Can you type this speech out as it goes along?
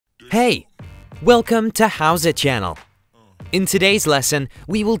Hey! Welcome to How's It channel. In today's lesson,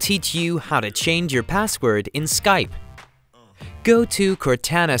 we will teach you how to change your password in Skype. Go to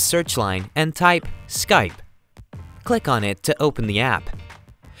Cortana search line and type Skype. Click on it to open the app.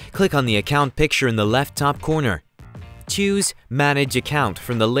 Click on the account picture in the left top corner. Choose Manage Account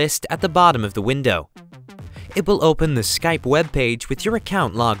from the list at the bottom of the window. It will open the Skype webpage with your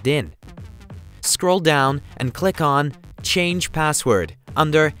account logged in. Scroll down and click on Change Password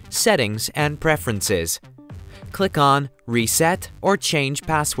under Settings and Preferences. Click on Reset or Change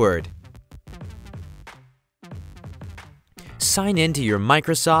Password. Sign into your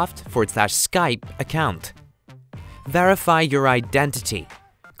Microsoft/Skype account. Verify your identity.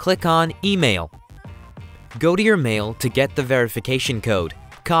 Click on Email. Go to your mail to get the verification code,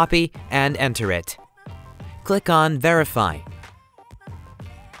 copy and enter it. Click on Verify.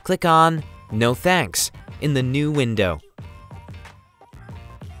 Click on No Thanks in the new window.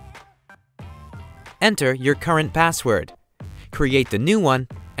 Enter your current password. Create the new one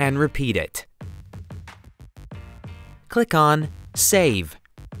and repeat it. Click on Save.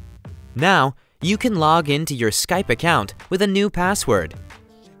 Now, you can log into your Skype account with a new password.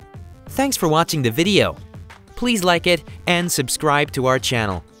 Thanks for watching the video. Please like it and subscribe to our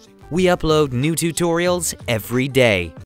channel. We upload new tutorials every day.